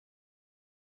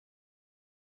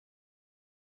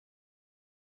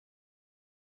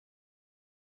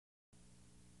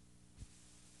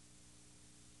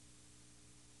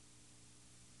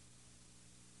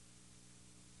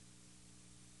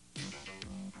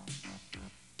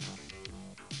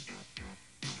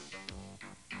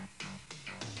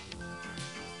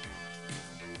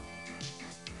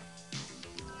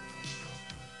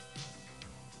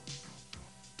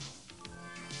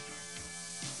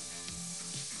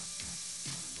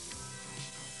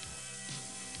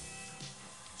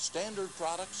standard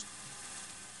products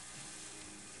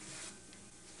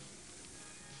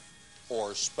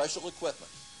or special equipment.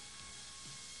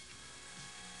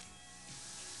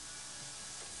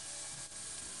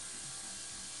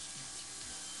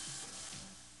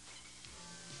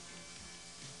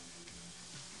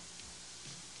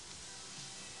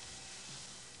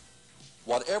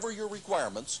 Whatever your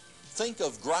requirements, think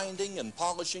of Grinding and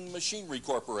Polishing Machinery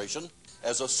Corporation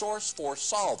as a source for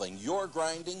solving your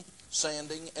grinding,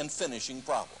 sanding, and finishing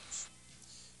problems.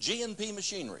 G&P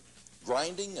Machinery,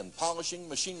 Grinding and Polishing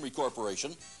Machinery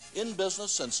Corporation, in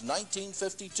business since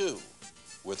 1952,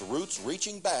 with roots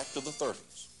reaching back to the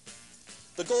 30s.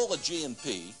 The goal at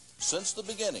G&P, since the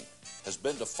beginning, has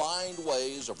been to find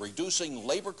ways of reducing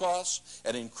labor costs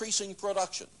and increasing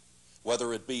production,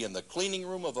 whether it be in the cleaning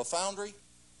room of a foundry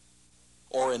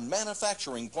or in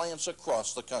manufacturing plants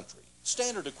across the country.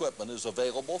 Standard equipment is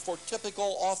available for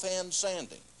typical offhand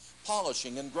sanding,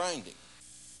 polishing, and grinding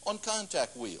on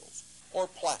contact wheels or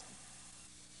platen.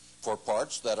 For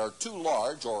parts that are too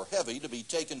large or heavy to be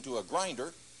taken to a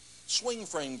grinder, swing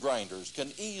frame grinders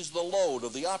can ease the load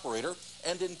of the operator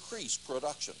and increase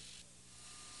production.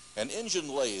 An engine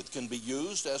lathe can be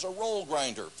used as a roll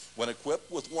grinder when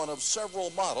equipped with one of several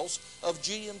models of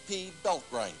G&P belt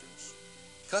grinders.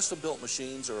 Custom-built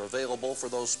machines are available for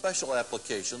those special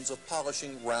applications of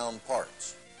polishing round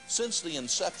parts. Since the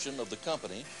inception of the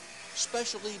company,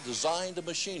 specially designed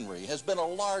machinery has been a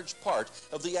large part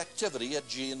of the activity at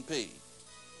G&P.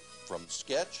 From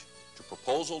sketch to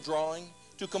proposal drawing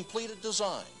to completed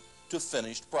design to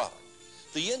finished product,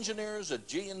 the engineers at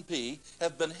G&P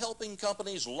have been helping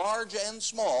companies large and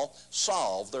small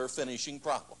solve their finishing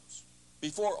problems.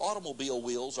 Before automobile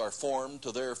wheels are formed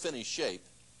to their finished shape,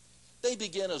 they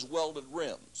begin as welded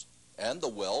rims, and the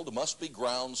weld must be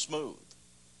ground smooth.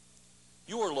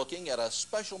 You are looking at a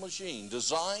special machine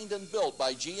designed and built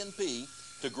by G&P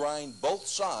to grind both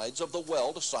sides of the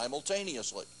weld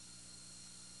simultaneously.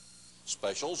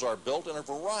 Specials are built in a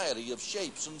variety of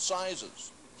shapes and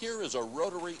sizes. Here is a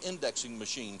rotary indexing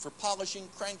machine for polishing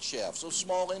crankshafts of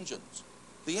small engines.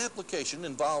 The application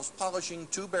involves polishing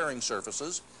two bearing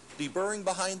surfaces, deburring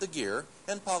behind the gear,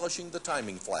 and polishing the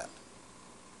timing flat.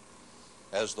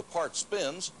 As the part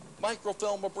spins,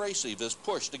 microfilm abrasive is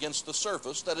pushed against the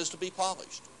surface that is to be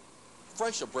polished.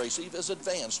 Fresh abrasive is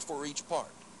advanced for each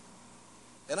part.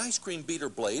 An ice cream beater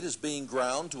blade is being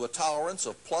ground to a tolerance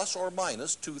of plus or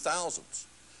minus 2 thousandths.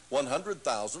 100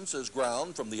 thousandths is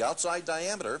ground from the outside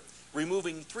diameter,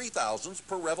 removing 3 thousandths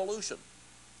per revolution.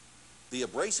 The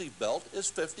abrasive belt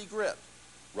is 50 grit,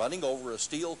 running over a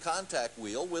steel contact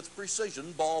wheel with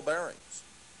precision ball bearings.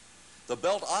 The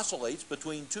belt oscillates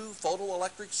between two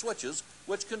photoelectric switches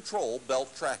which control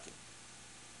belt tracking.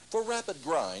 For rapid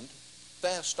grind,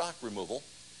 fast stock removal,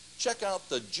 check out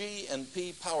the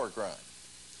G&P Power Grind,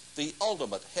 the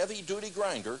ultimate heavy-duty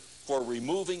grinder for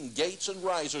removing gates and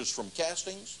risers from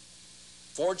castings,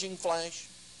 forging flash,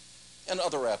 and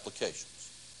other applications.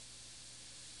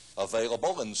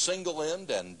 Available in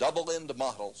single-end and double-end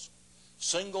models,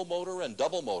 single motor and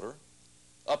double motor,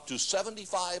 up to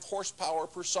 75 horsepower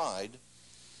per side,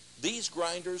 these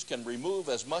grinders can remove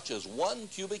as much as 1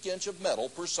 cubic inch of metal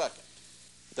per second.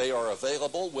 They are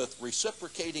available with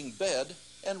reciprocating bed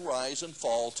and rise and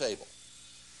fall table.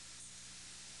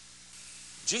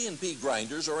 G&P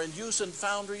grinders are in use in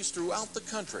foundries throughout the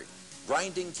country,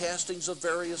 grinding castings of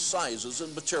various sizes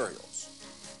and materials.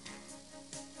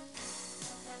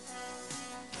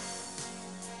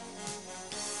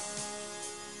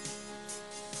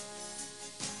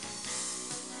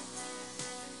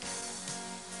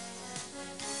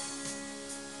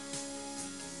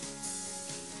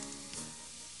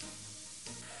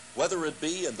 Whether it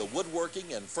be in the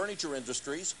woodworking and furniture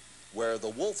industries, where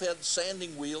the Wolfhead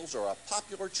sanding wheels are a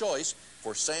popular choice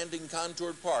for sanding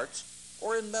contoured parts,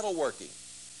 or in metalworking,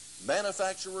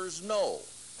 manufacturers know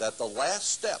that the last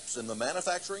steps in the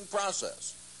manufacturing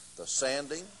process, the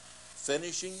sanding,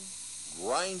 finishing,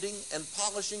 grinding, and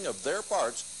polishing of their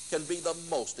parts, can be the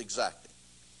most exacting.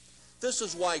 This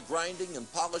is why Grinding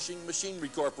and Polishing Machinery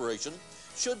Corporation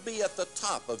should be at the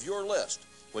top of your list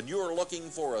when you are looking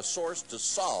for a source to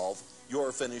solve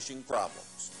your finishing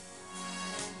problems.